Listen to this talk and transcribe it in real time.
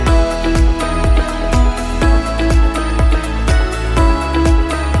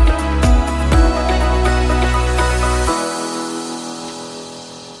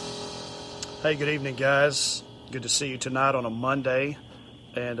Hey, good evening, guys. Good to see you tonight on a Monday.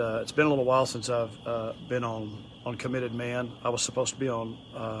 And it's been a little while since I've been on Committed Man. I was supposed to be on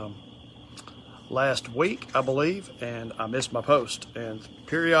last week, I believe, and I missed my post. And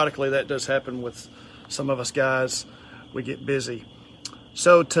periodically that does happen with some of us guys. We get busy.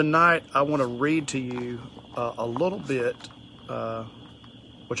 So tonight I want to read to you a little bit,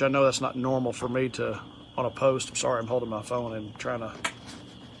 which I know that's not normal for me to on a post. I'm sorry, I'm holding my phone and trying to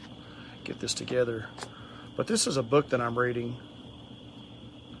get this together. But this is a book that I'm reading.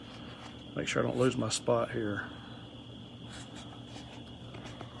 Make sure I don't lose my spot here.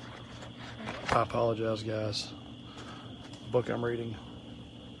 I apologize, guys. The book I'm reading,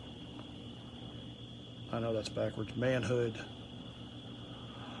 I know that's backwards. Manhood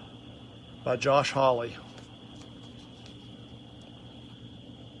by Josh Hawley.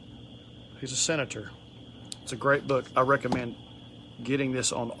 He's a senator. It's a great book. I recommend getting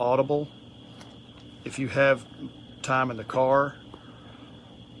this on Audible if you have time in the car,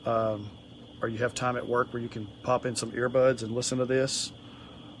 or you have time at work where you can pop in some earbuds and listen to this.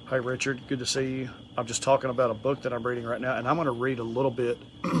 Hey Richard, good to see you. I'm just talking about a book that I'm reading right now, and I'm going to read a little bit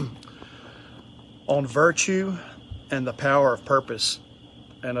on virtue and the power of purpose.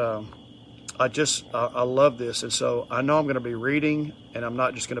 And I love this, and so I know I'm going to be reading, and I'm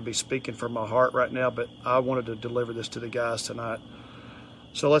not just going to be speaking from my heart right now, but I wanted to deliver this to the guys tonight.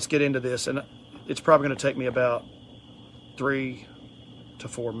 So let's get into this, and it's probably going to take me about 3 to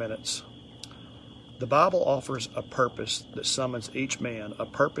 4 minutes. The Bible offers a purpose that summons each man, a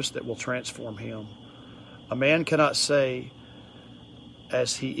purpose that will transform him. A man cannot say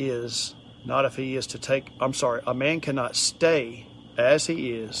as he is, not if he is to take, a man cannot stay as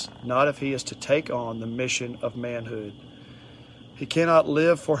he is, not if he is to take on the mission of manhood. He cannot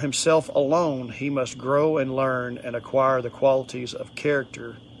live for himself alone. He must grow and learn and acquire the qualities of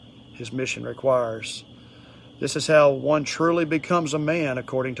character his mission requires. This is how one truly becomes a man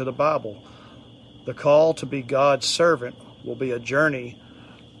according to the Bible. The call to be God's servant will be a journey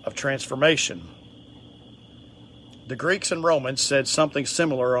of transformation. The Greeks and Romans said something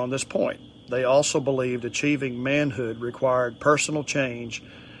similar on this point. They also believed achieving manhood required personal change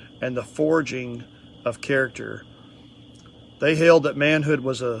and the forging of character. They held that manhood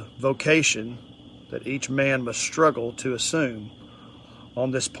was a vocation that each man must struggle to assume. On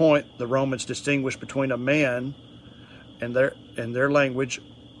this point, the Romans distinguished between a man and their language.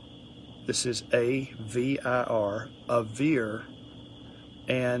 This is A-V-I-R, a vir,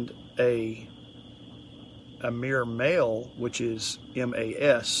 and a mere male, which is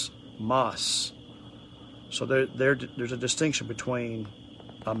M-A-S, mas. So there's a distinction between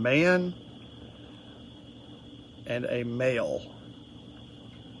a man and a male.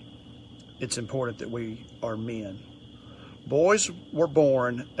 It's important that we are men. Boys were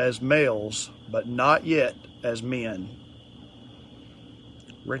born as males, but not yet as men.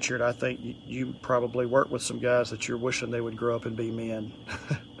 Richard, I think you probably work with some guys that you're wishing they would grow up and be men.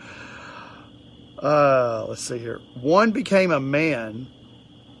 Let's see here. One became a man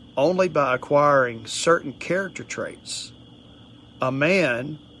only by acquiring certain character traits. A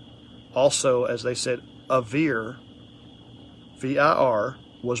man, also, as they said, a vir, V-I-R,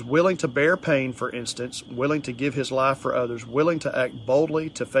 was willing to bear pain, for instance, willing to give his life for others, willing to act boldly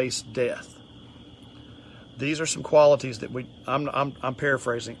to face death. These are some qualities that I'm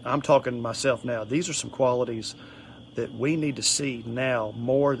paraphrasing. I'm talking to myself now. These are some qualities that we need to see now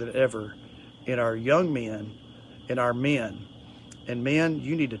more than ever in our young men, in our men. And men,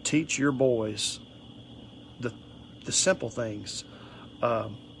 you need to teach your boys the simple things.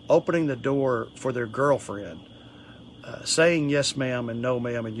 Opening the door for their girlfriend. Saying yes ma'am and no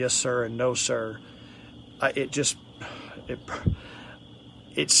ma'am and yes sir and no sir. It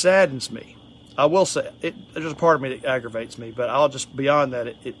saddens me. I will say, there's a part of me that aggravates me, but I'll just, beyond that,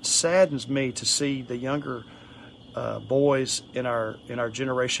 it saddens me to see the younger boys in our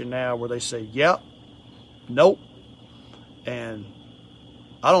generation now where they say, yep, nope, and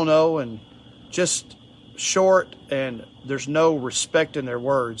I don't know, and just short, and there's no respect in their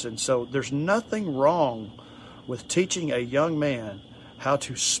words. And so there's nothing wrong with teaching a young man how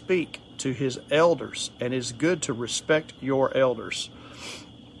to speak to his elders, and it's good to respect your elders.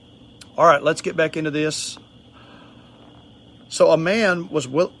 All right, let's get back into this. So a man was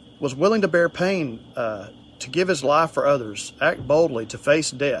willing to bear pain, to give his life for others, act boldly, to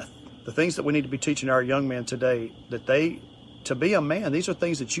face death. The things that we need to be teaching our young men today, to be a man, these are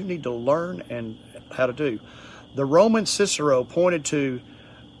things that you need to learn and how to do. The Roman Cicero pointed to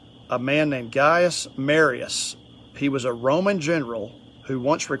a man named Gaius Marius. He was a Roman general who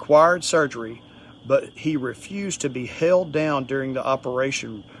once required surgery, but he refused to be held down during the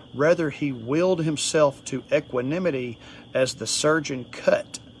operation, Rather, he willed himself to equanimity as the surgeon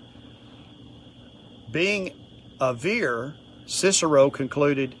cut. Being avere, Cicero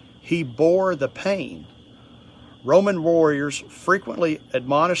concluded, he bore the pain. Roman warriors frequently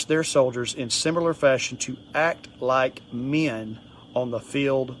admonished their soldiers in similar fashion to act like men on the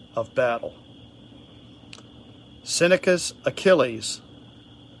field of battle. Seneca's Achilles.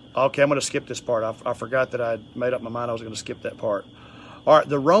 Okay, I'm going to skip this part. I forgot that I had made up my mind I was going to skip that part. All right,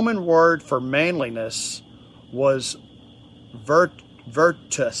 the Roman word for manliness was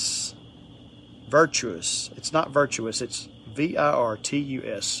virtus. Virtuous. It's not virtuous, it's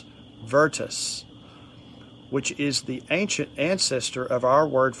virtus. Virtus, which is the ancient ancestor of our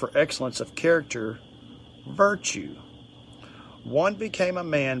word for excellence of character, virtue. One became a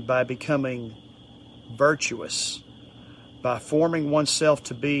man by becoming virtuous, by forming oneself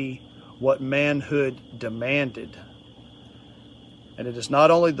to be what manhood demanded. And it is not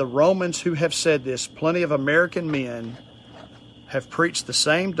only the Romans who have said this, plenty of American men have preached the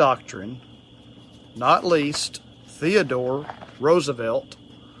same doctrine, not least Theodore Roosevelt,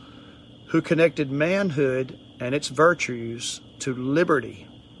 who connected manhood and its virtues to liberty.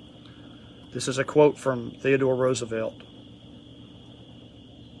 This is a quote from Theodore Roosevelt.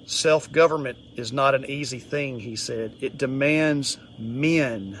 Self-government is not an easy thing, he said. It demands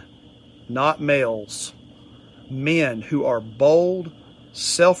men, not males. Men who are bold,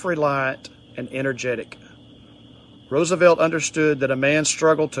 self-reliant, and energetic. Roosevelt understood that a man's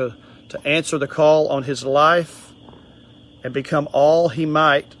struggle to answer the call on his life and become all he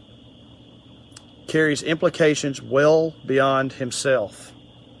might carries implications well beyond himself.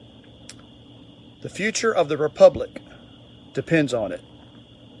 The future of the Republic depends on it.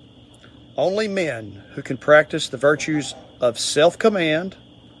 Only men who can practice the virtues of self-command,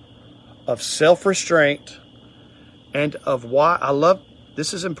 of self-restraint, and of why I love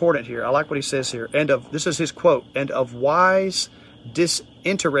this is important here. I like what he says here. And of this is his quote, and of wise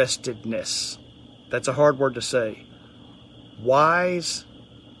disinterestedness. That's a hard word to say. Wise,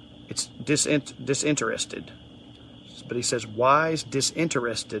 it's disinterested. But he says wise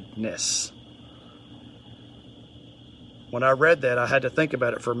disinterestedness. When I read that, I had to think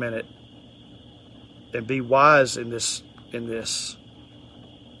about it for a minute and be wise in this.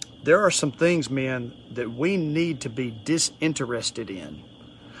 There are some things, men, that we need to be disinterested in.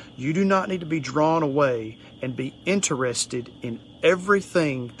 You do not need to be drawn away and be interested in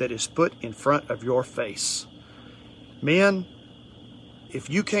everything that is put in front of your face. Men, if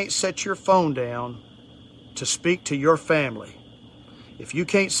you can't set your phone down to speak to your family, if you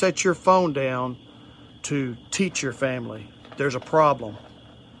can't set your phone down to teach your family, there's a problem.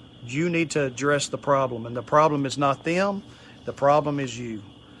 You need to address the problem. And the problem is not them, the problem is you.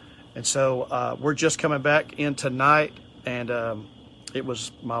 And so we're just coming back in tonight, and it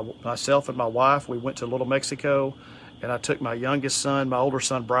was myself and my wife. We went to Little Mexico, and I took my youngest son. My older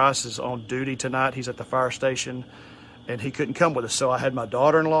son, Bryce, is on duty tonight. He's at the fire station, and he couldn't come with us. So I had my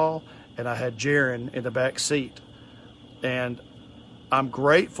daughter-in-law, and I had Jaron in the back seat. And I'm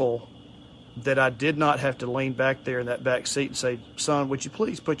grateful that I did not have to lean back there in that back seat and say, son, would you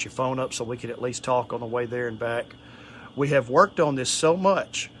please put your phone up so we could at least talk on the way there and back? We have worked on this so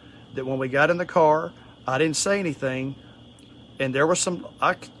much that when we got in the car, I didn't say anything. And there was some,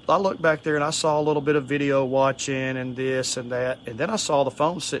 I looked back there and I saw a little bit of video watching and this and that. And then I saw the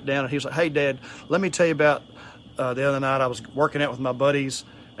phone sit down, and he was like, hey, Dad, let me tell you about the other night I was working out with my buddies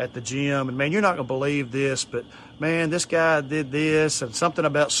at the gym. And, man, you're not going to believe this, but, man, this guy did this and something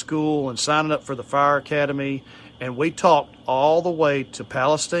about school and signing up for the fire academy. And we talked all the way to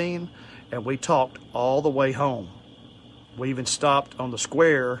Palestine, and we talked all the way home. We even stopped on the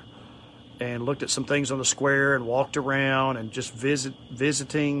square and looked at some things on the square and walked around and just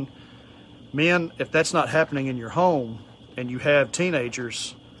visiting. Men, if that's not happening in your home and you have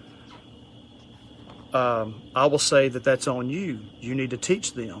teenagers, I will say that that's on you. You need to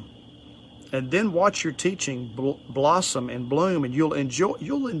teach them. And then watch your teaching blossom and bloom, and you'll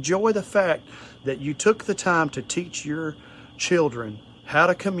enjoy the fact that you took the time to teach your children how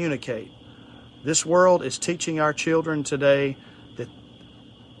to communicate. This world is teaching our children today that,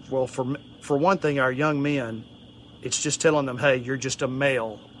 well, for one thing, our young men, it's just telling them, hey, you're just a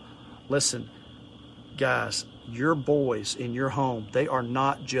male. Listen, guys, your boys in your home, they are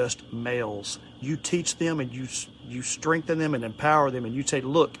not just males. You teach them and you strengthen them and empower them, and you say,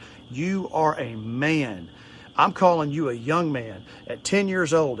 look, you are a man. I'm calling you a young man. At 10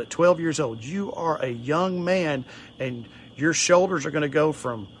 years old, at 12 years old, you are a young man, and your shoulders are going to go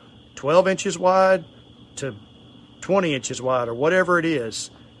from 12 inches wide to 20 inches wide or whatever it is.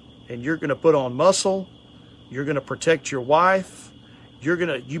 And you're going to put on muscle. You're going to protect your wife.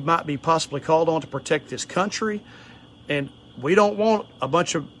 you might be possibly called on to protect this country. And we don't want a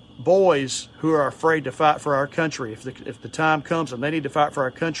bunch of boys who are afraid to fight for our country. If the time comes and they need to fight for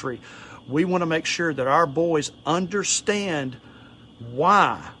our country, we want to make sure that our boys understand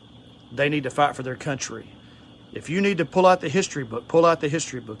why they need to fight for their country. If you need to pull out the history book, pull out the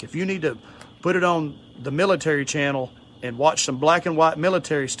history book. If you need to put it on the military channel and watch some black and white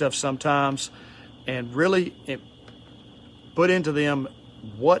military stuff sometimes and really put into them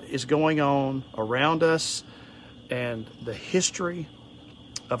what is going on around us and the history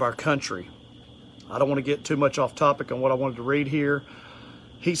of our country. I don't want to get too much off topic on what I wanted to read here.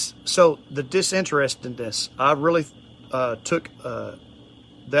 So the disinterestedness, I really took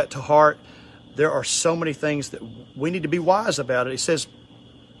that to heart. There are so many things that we need to be wise about it. He says,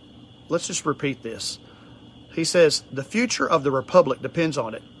 let's just repeat this. He says, the future of the republic depends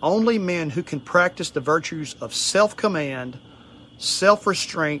on it. Only men who can practice the virtues of self-command,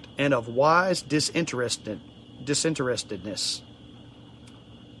 self-restraint, and of wise disinterestedness.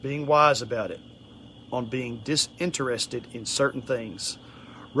 Being wise about it, on being disinterested in certain things.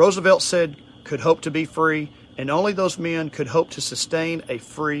 Roosevelt said, could hope to be free, and only those men could hope to sustain a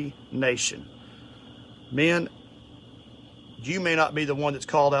free nation. Men, you may not be the one that's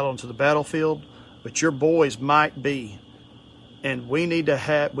called out onto the battlefield, but your boys might be. And we need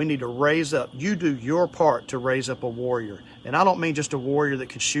to raise up. You do your part to raise up a warrior. And I don't mean just a warrior that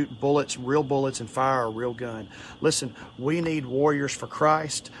can shoot bullets, real bullets, and fire a real gun. Listen, we need warriors for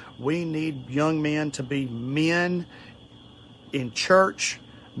Christ. We need young men to be men in church,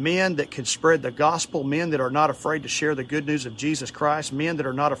 men that can spread the gospel, men that are not afraid to share the good news of Jesus Christ, men that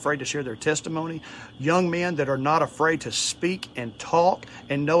are not afraid to share their testimony, young men that are not afraid to speak and talk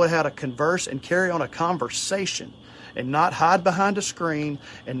and know how to converse and carry on a conversation and not hide behind a screen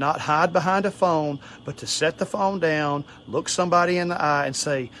and not hide behind a phone, but to set the phone down, look somebody in the eye and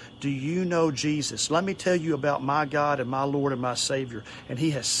say, do you know Jesus? Let me tell you about my God and my Lord and my Savior. And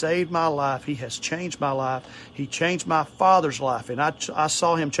He has saved my life. He has changed my life. He changed my father's life. And I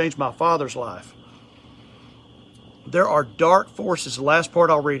saw Him change my father's life. There are dark forces, the last part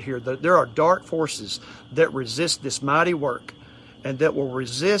I'll read here, there are dark forces that resist this mighty work and that will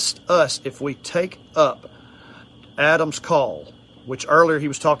resist us if we take up Adam's call, which earlier he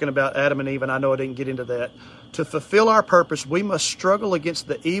was talking about Adam and Eve, and I know I didn't get into that. To fulfill our purpose, we must struggle against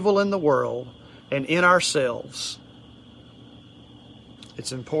the evil in the world and in ourselves.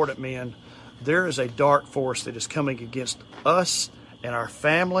 It's important, men. There is a dark force that is coming against us and our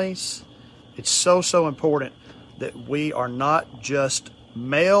families. It's so important that we are not just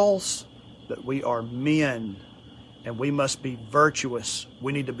males, that we are men, and we must be virtuous.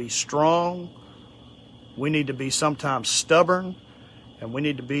 We need to be strong. We need to be sometimes stubborn, and we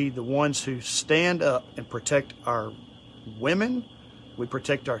need to be the ones who stand up and protect our women, we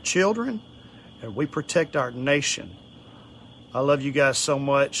protect our children, and we protect our nation. I love you guys so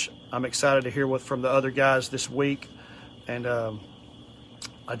much. I'm excited to hear from the other guys this week, and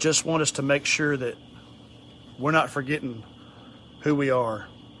I just want us to make sure that we're not forgetting who we are.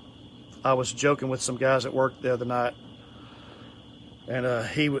 I was joking with some guys at work the other night, and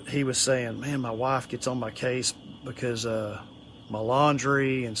he was saying, man, my wife gets on my case because my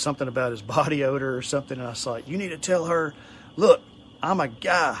laundry and something about his body odor or something. And I was like, you need to tell her, look, I'm a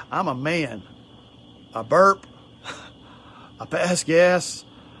guy. I'm a man. I burp. I pass gas.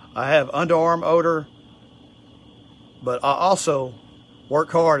 I have underarm odor. But I also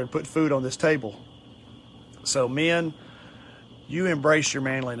work hard and put food on this table. So men, you embrace your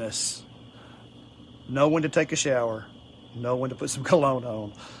manliness. Know when to take a shower. Know when to put some cologne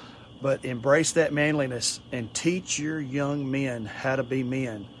on. But embrace that manliness and teach your young men how to be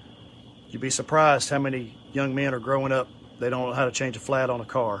men. You'd be surprised how many young men are growing up, they don't know how to change a flat on a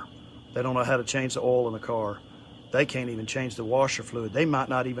car. They don't know how to change the oil in the car. They can't even change the washer fluid. They might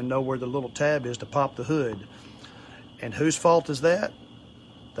not even know where the little tab is to pop the hood. And whose fault is that?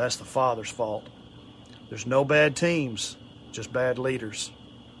 That's the father's fault. There's no bad teams, just bad leaders.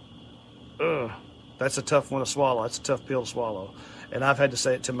 Ugh. That's a tough one to swallow. That's a tough pill to swallow. And I've had to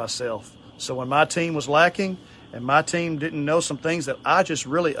say it to myself. So when my team was lacking and my team didn't know some things that I just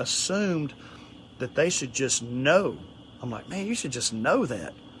really assumed that they should just know, I'm like, man, you should just know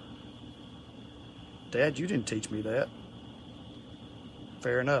that. Dad, you didn't teach me that.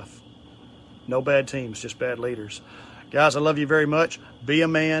 Fair enough. No bad teams, just bad leaders. Guys, I love you very much. Be a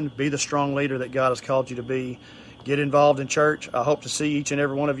man. Be the strong leader that God has called you to be. Get involved in church. I hope to see each and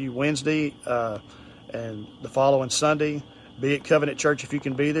every one of you Wednesday and the following Sunday. Be at Covenant Church if you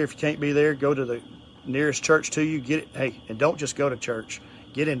can be there. If you can't be there, go to the nearest church to you. Get it. Hey, and don't just go to church.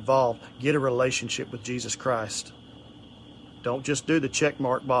 Get involved. Get a relationship with Jesus Christ. Don't just do the check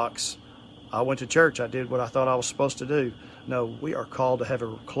mark box. I went to church. I did what I thought I was supposed to do. No, we are called to have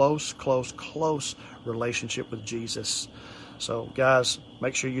a close relationship with Jesus. So, guys,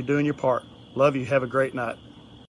 make sure you're doing your part. Love you. Have a great night.